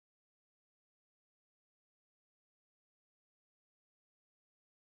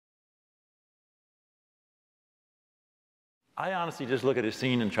I honestly just look at a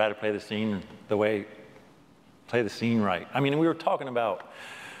scene and try to play the scene play the scene right. I mean, we were talking about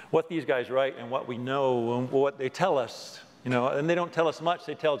what these guys write and what we know and what they tell us, you know, and they don't tell us much.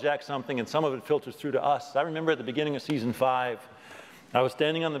 They tell Jack something, and some of it filters through to us. I remember at the beginning of season 5, I was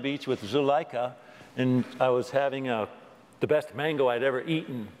standing on the beach with Zuleika, and I was having the best mango I'd ever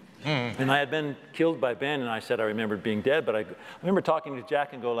eaten. And I had been killed by Ben, and I said I remembered being dead, but I remember talking to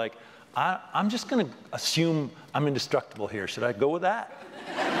Jack and go like, I'm just going to assume I'm indestructible here. Should I go with that?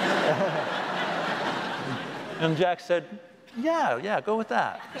 And Jack said, yeah, go with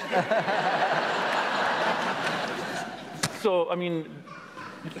that. So, I mean,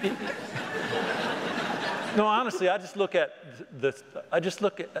 no, honestly, I just look at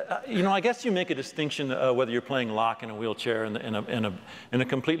you know, I guess you make a distinction whether you're playing Locke in a wheelchair in a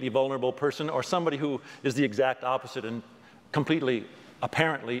completely vulnerable person or somebody who is the exact opposite and completely,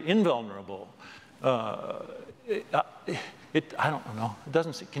 apparently invulnerable. I don't know. It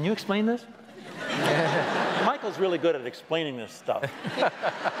doesn't. Can you explain this? Michael's really good at explaining this stuff.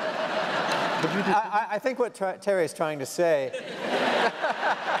 I think what Terry is trying to say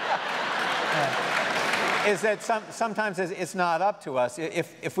is that sometimes it's not up to us.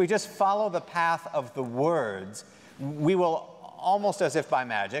 If we just follow the path of the words, we will, almost as if by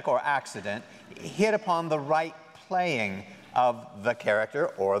magic or accident, hit upon the right playing of the character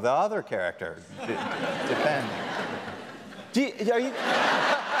or the other character, depending. Are you...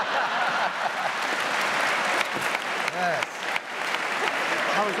 Yes.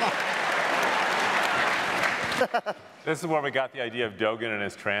 How was that? This is where we got the idea of Dogen and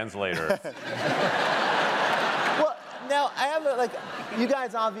his translator. Well, now, I have like, you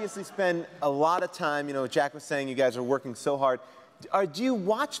guys obviously spend a lot of time, you know, Jack was saying you guys are working so hard. Do you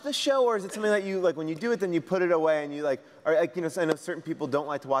watch the show, or is it something that you, like, when you do it, then you put it away and you, like, are, like, you know, I know certain people don't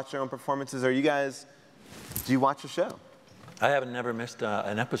like to watch their own performances. Are you guys, do you watch the show? I haven't never missed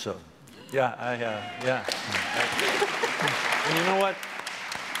an episode. Yeah, yeah. And you know what?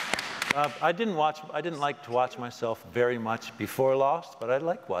 I didn't like to watch myself very much before Lost, but I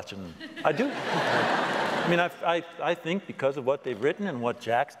like watching. I do. I mean, I think because of what they've written and what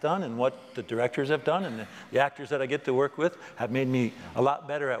Jack's done and what the directors have done and the actors that I get to work with have made me a lot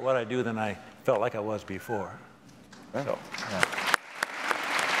better at what I do than I felt like I was before. Right. So, yeah.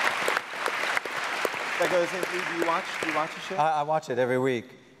 That goes into, do you watch the show? I watch it every week.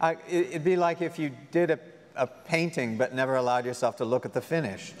 It'd be like if you did a painting but never allowed yourself to look at the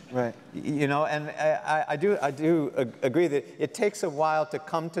finish. Right. You know, and I do agree that it takes a while to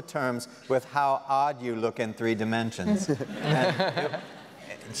come to terms with how odd you look in 3 dimensions. And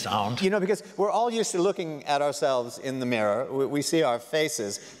sound. You know, because we're all used to looking at ourselves in the mirror. We see our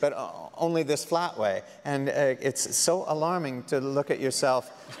faces, but only this flat way. And it's so alarming to look at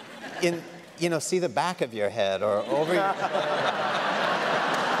yourself in, you know, see the back of your head or over your...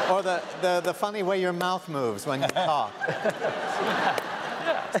 Or the funny way your mouth moves when you talk.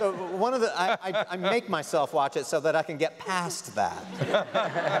 So one of the, I make myself watch it so that I can get past that.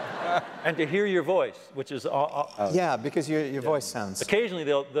 And to hear your voice, which is... yeah, because your voice sounds... Occasionally,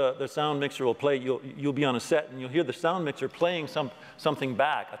 the sound mixer will play, you'll be on a set, and you'll hear the sound mixer playing something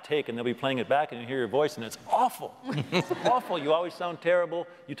back, a take, and they'll be playing it back, and you hear your voice, and it's awful. It's awful. You always sound terrible.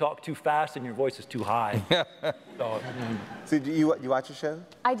 You talk too fast, and your voice is too high. So do you watch the show?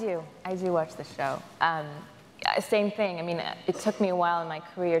 I do watch the show. Same thing. I mean, it took me a while in my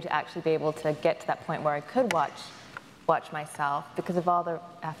career to actually be able to get to that point where I could watch myself because of all the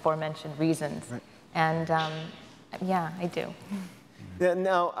aforementioned reasons. Right. And yeah, I do. Yeah,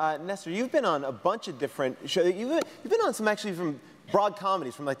 now, Nestor, you've been on a bunch of different shows. You've been on some actually from broad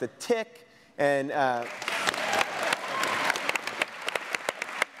comedies, from like The Tick and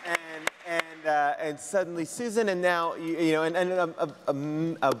Suddenly Susan, and now you know, and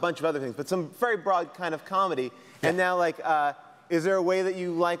a bunch of other things, but some very broad kind of comedy. Yeah. And now, like, is there a way that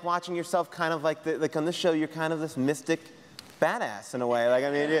you like watching yourself, kind of like on this show, you're kind of this mystic badass in a way? Like,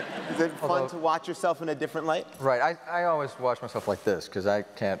 I mean, is it fun to watch yourself in a different light? Right. I always watch myself like this because I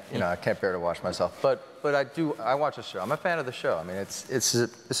can't, you know, I can't bear to watch myself. But I watch the show. I'm a fan of the show. I mean, this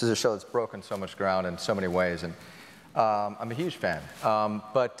is a show that's broken so much ground in so many ways, and I'm a huge fan.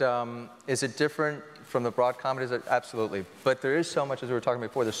 Is it different from the broad comedies? Absolutely. But there is so much, as we were talking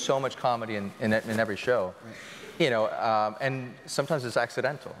before, there's so much comedy in every show. Right. You know, and sometimes it's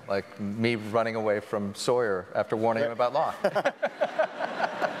accidental, like me running away from Sawyer after warning him about Locke.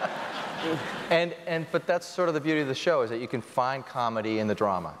 But that's sort of the beauty of the show, is that you can find comedy in the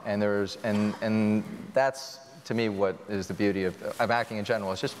drama, and that's to me what is the beauty of acting in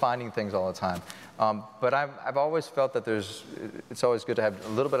general. It's just finding things all the time. But I've always felt that it's always good to have a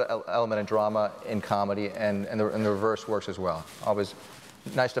little bit of element of drama in comedy, and the reverse works as well. Always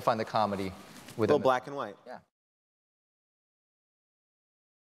nice to find the comedy within. A little black and white. Yeah.